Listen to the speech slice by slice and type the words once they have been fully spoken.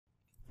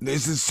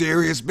This is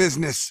serious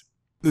business.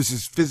 This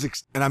is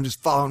physics, and I'm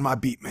just following my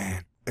beat,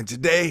 man. And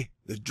today,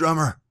 the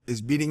drummer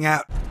is beating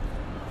out.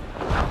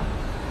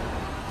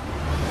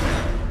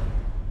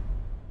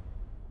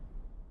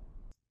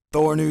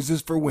 Thor news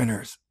is for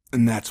winners,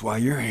 and that's why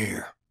you're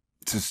here.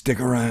 So stick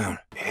around.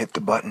 Hit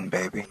the button,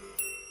 baby.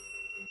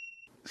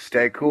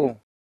 Stay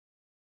cool.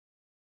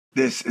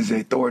 This is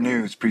a Thor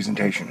News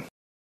presentation.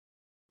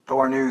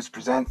 Thor News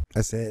presents... I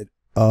said,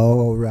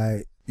 oh,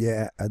 right.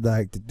 Yeah, I'd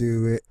like to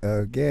do it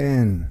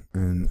again.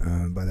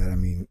 And by that I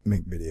mean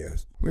make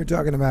videos. We're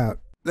talking about,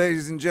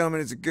 ladies and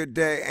gentlemen, it's a good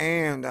day,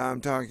 and I'm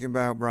talking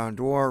about brown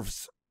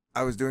dwarfs.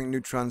 I was doing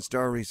neutron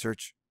star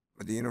research,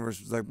 but the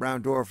universe was like,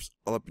 brown dwarfs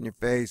all up in your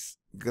face.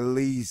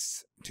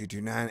 Gleese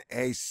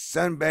 229A,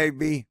 sun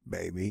baby.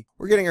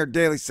 We're getting our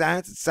daily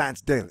science at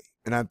Science Daily,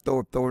 and I'm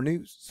Thor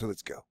News, so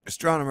let's go.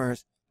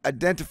 Astronomers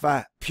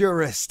identify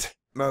Purest,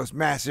 most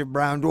massive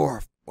brown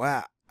dwarf.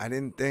 Wow, I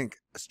didn't think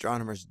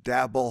astronomers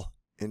dabble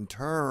in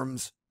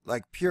terms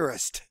like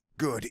Purest.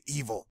 Good,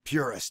 evil,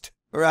 Purest.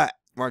 All right,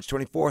 March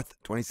 24th,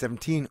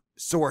 2017.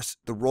 Source,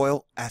 the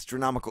Royal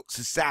Astronomical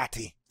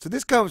Society. So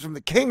this comes from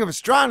the king of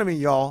astronomy,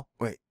 y'all.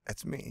 Wait,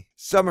 that's me.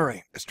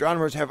 Summary.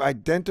 Astronomers have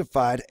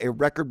identified a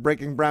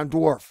record-breaking brown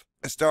dwarf.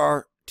 A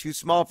star too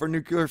small for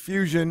nuclear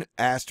fusion,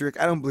 asterisk,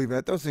 I don't believe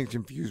that. Those things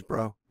confuse,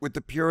 bro. With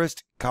the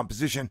purest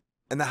composition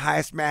and the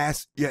highest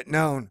mass yet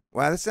known.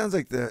 Wow, that sounds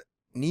like the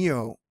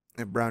Neo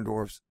of brown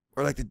dwarfs.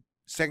 Or like the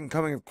second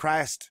coming of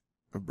Christ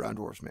of brown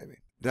dwarfs, maybe.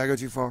 Did I go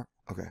too far?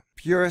 Okay.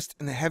 Purest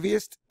and the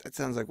heaviest? That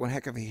sounds like one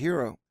heck of a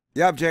hero.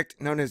 The object,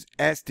 known as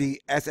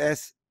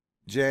SDSS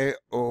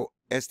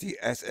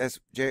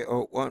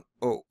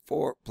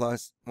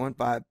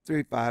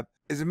J0104+1535,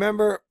 is a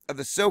member of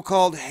the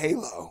so-called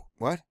halo.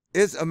 What?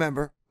 Is a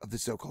member of the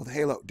so-called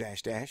halo,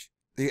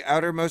 the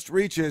outermost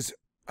reaches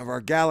of our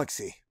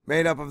galaxy,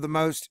 made up of the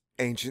most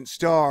ancient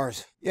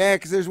stars. Yeah,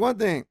 because there's one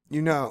thing,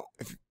 you know,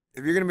 if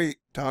you're going to be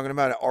talking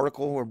about an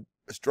article where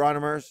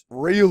astronomers,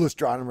 real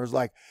astronomers,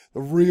 like the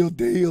real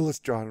deal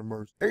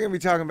astronomers, they're going to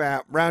be talking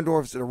about brown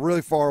dwarfs that are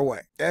really far away.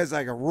 That's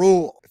like a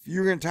rule. If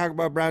you're going to talk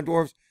about brown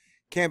dwarfs,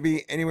 can't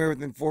be anywhere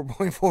within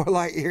 4.4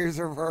 light years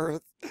of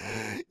Earth.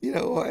 You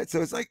know what?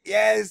 So it's like,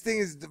 yeah, this thing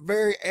is the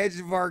very edge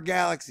of our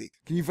galaxy.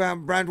 Can you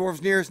find brown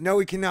dwarfs near us? No,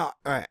 we cannot.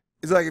 All right.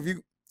 It's like if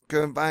you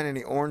couldn't find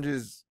any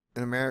oranges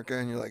in America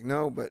and you're like,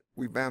 no, but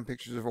we found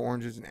pictures of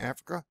oranges in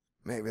Africa.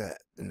 Maybe that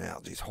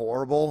analogy's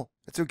horrible.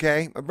 That's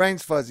okay. My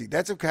brain's fuzzy.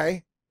 That's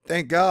okay.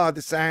 Thank God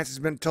the science has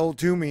been told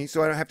to me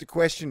so I don't have to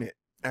question it.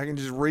 I can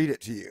just read it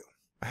to you.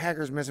 A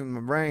hacker's messing with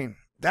my brain.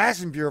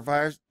 Dyson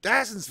purifiers,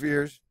 Dyson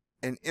spheres.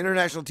 An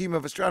international team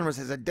of astronomers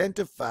has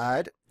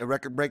identified a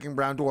record-breaking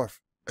brown dwarf,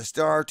 a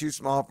star too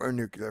small for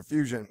nuclear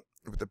fusion,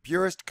 with the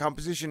purest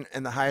composition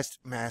and the highest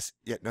mass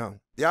yet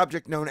known. The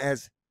object, known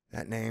as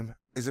that name,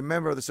 is a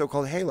member of the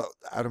so-called halo,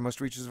 the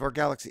outermost reaches of our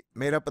galaxy,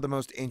 made up of the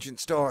most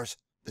ancient stars.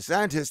 The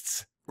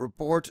scientists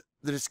report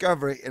the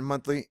discovery in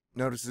monthly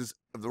notices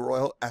of the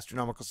Royal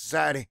Astronomical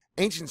Society.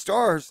 Ancient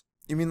stars?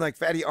 You mean like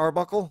Fatty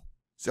Arbuckle?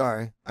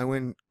 Sorry, I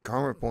win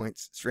karma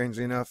points,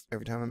 strangely enough,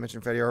 every time I mention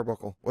Fatty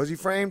Arbuckle. Was he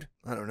framed?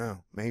 I don't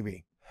know.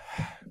 Maybe.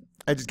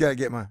 I just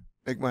gotta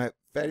make my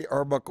Fatty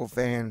Arbuckle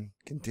fan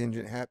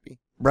contingent happy.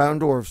 Brown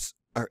dwarfs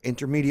are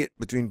intermediate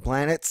between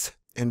planets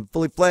and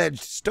fully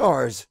fledged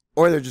stars,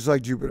 or they're just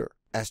like Jupiter.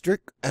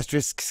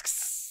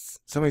 Asterisks.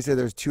 Somebody said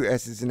there's two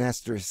S's in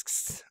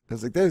asterisks. I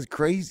was like, that is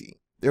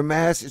crazy. Their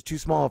mass is too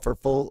small for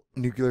full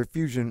nuclear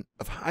fusion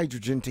of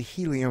hydrogen to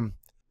helium,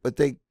 but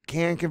they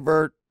can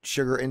convert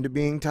sugar into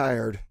being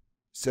tired.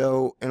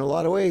 So, in a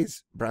lot of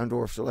ways, brown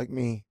dwarfs are like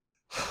me.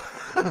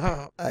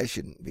 I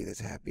shouldn't be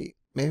this happy.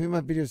 Maybe my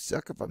videos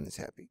suck if I'm this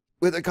happy.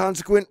 With a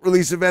consequent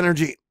release of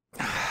energy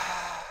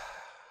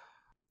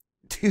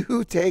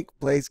to take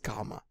place,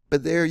 comma.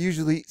 But they are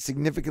usually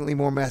significantly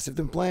more massive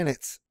than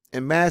planets.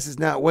 And mass is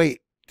not weight.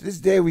 To this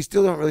day, we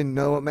still don't really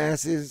know what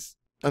mass is.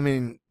 I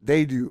mean,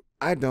 they do.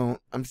 I don't.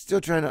 I'm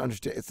still trying to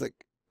understand. It's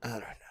like, I don't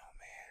know,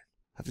 man.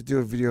 I have to do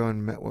a video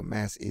on what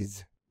mass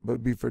is. But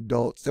it'd be for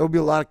adults. There will be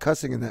a lot of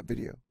cussing in that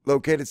video.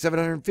 Located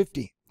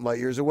 750 light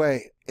years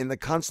away in the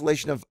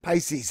constellation of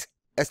Pisces,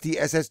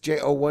 SDSS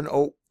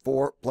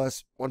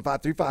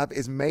J0104+1535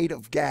 is made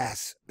of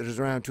gas that is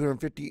around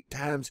 250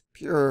 times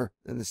purer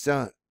than the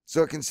sun.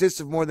 So it consists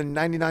of more than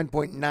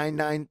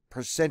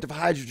 99.99% of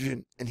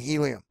hydrogen and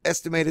helium,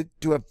 estimated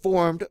to have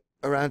formed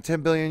around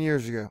 10 billion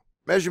years ago.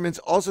 Measurements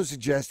also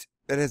suggest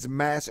that it has a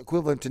mass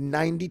equivalent to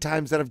 90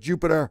 times that of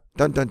Jupiter.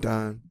 Dun dun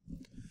dun.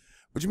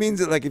 Which means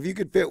that, like, if you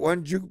could fit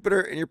one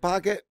Jupiter in your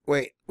pocket,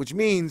 which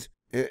means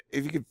if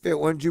you could fit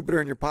one Jupiter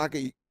in your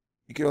pocket,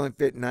 you could only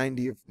fit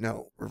 90 of,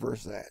 no,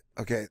 reverse that.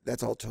 Okay,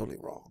 that's all totally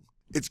wrong.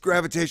 Its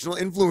gravitational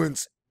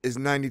influence is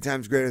 90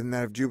 times greater than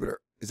that of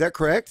Jupiter. Is that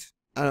correct?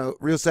 I don't know,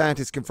 real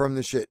scientists confirm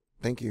this shit.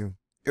 Thank you.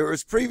 It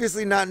was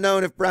previously not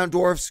known if brown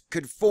dwarfs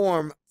could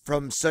form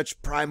from such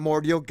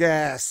primordial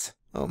gas.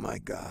 Oh my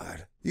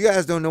God. You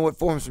guys don't know what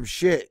forms from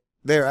shit.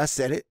 There, I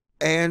said it.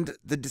 And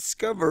the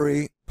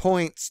discovery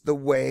points the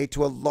way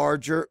to a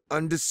larger,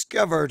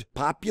 undiscovered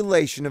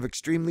population of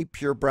extremely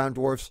pure brown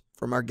dwarfs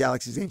from our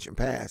galaxy's ancient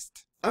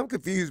past. I'm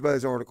confused by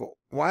this article.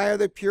 Why are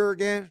they pure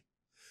again?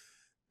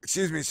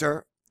 Excuse me,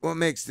 sir. What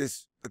makes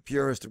this the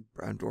purest of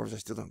brown dwarfs? I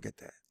still don't get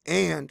that.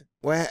 And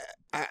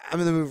I'm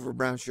in the mood for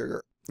brown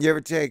sugar. You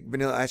ever take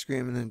vanilla ice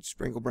cream and then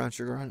sprinkle brown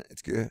sugar on it?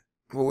 It's good.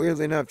 Well,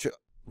 weirdly enough,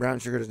 brown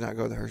sugar does not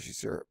go with the Hershey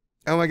syrup.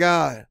 Oh my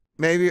God.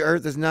 Maybe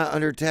Earth is not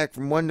under attack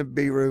from one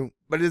Nibiru,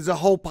 but it is a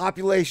whole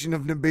population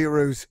of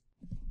Nibirus.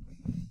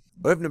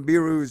 What if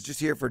Nibiru is just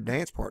here for a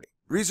dance party?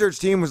 Research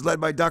team was led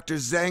by Dr.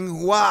 Zhang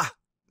Hua.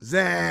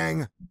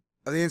 Zhang.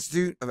 Of the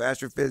Institute of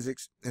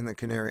Astrophysics in the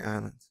Canary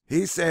Islands.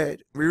 He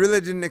said, "We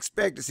really didn't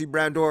expect to see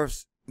brown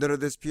dwarfs that are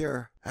this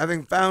pure.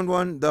 Having found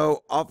one,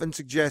 though, often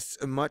suggests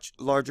a much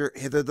larger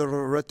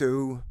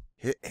hitherto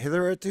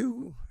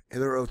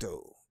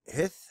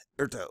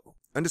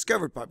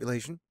undiscovered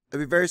population. I'd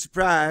be very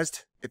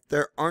surprised if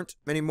there aren't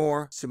many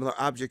more similar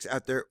objects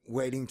out there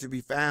waiting to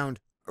be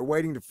found, or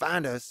waiting to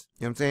find us."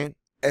 You know what I'm saying?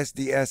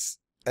 SDSS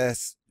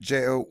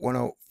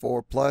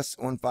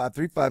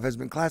J0104+1535 has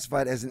been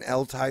classified as an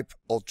L-type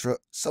ultra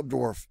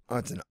subdwarf. Oh,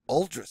 it's an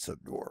ultra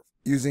subdwarf.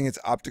 Using its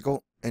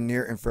optical and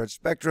near-infrared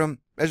spectrum,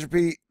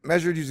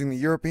 measured using the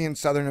European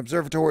Southern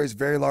Observatory's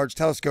Very Large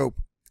Telescope.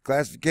 The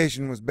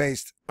classification was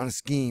based on a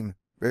scheme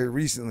very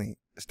recently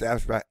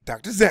established by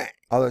Dr. Zhang.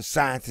 All those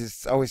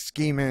scientists always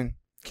scheming.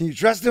 Can you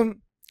trust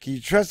them? Can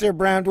you trust their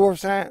brown dwarf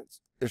science?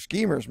 They're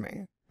schemers,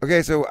 man.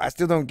 Okay, so I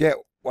still don't get,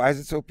 why is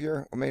it so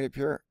pure? What made it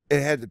pure?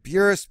 It had the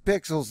purest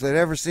pixels they'd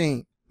ever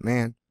seen.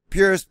 Man,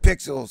 purest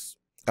pixels.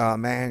 Oh,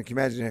 man, can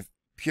you imagine if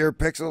pure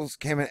pixels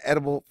came in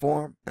edible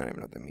form? I don't even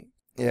know what that means.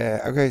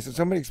 Yeah, okay, so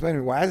somebody explain to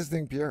me, why is this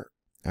thing pure?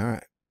 All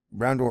right,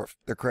 brown dwarf,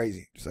 they're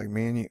crazy, just like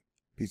me and you.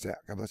 Peace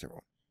out. God bless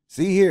everyone.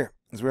 See here,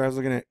 is where I was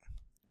looking at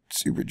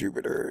Super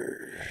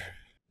Jupiter.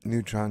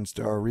 Neutron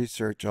star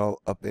research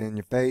all up in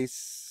your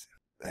face.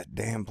 That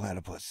damn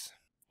platypus.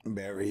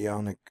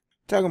 Baryonic.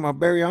 Talking about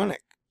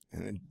baryonic.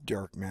 And the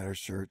dark matter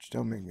search.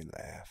 Don't make me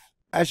laugh.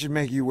 I should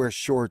make you wear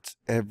shorts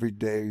every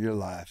day of your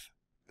life.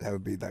 That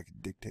would be like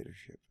a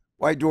dictatorship.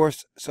 White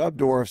dwarfs,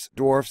 subdwarfs,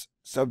 dwarfs,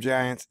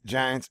 subgiants,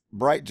 giants,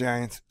 bright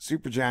giants,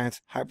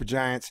 supergiants,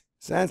 hypergiants.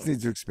 Science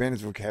needs to expand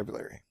its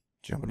vocabulary.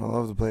 Jumping all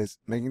over the place,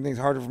 making things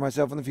harder for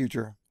myself in the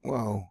future.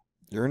 Whoa.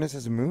 Uranus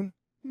has a moon?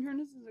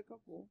 Uranus has a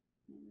couple.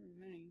 Not very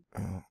many.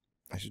 Oh,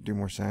 I should do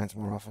more science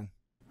more often.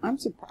 I'm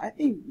surprised. I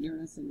think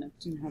Uranus and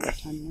Neptune have a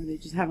time where they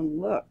just haven't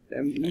looked.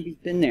 I mean, nobody's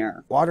been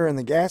there. Water in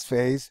the gas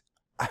phase.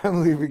 I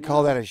believe we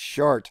call that a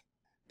shart.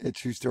 A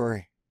true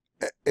story.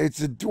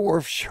 It's a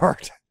dwarf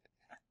shart.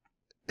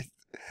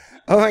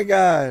 Oh my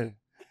God.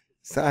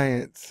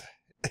 Science.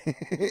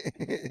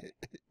 Did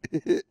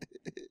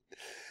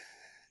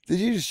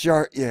you just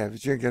shart? Yeah,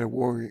 but you ain't got to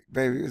worry,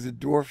 baby. It was a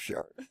dwarf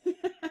shart.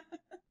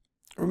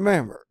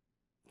 Remember,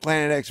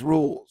 Planet X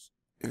rules.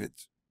 If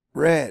it's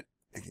red,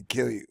 it can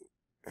kill you.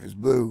 If it's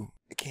blue,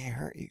 it can't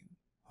hurt you.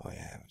 Oh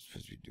yeah, I'm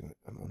supposed to be doing.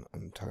 I'm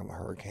talking about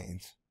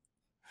hurricanes.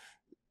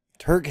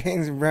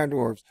 Hurricanes and brown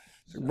dwarfs.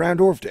 It's like Brown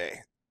Dwarf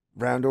Day.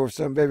 Brown Dwarf,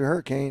 Sun Baby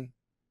Hurricane.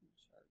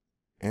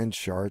 And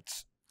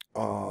sharts.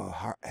 Oh,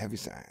 heavy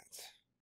science.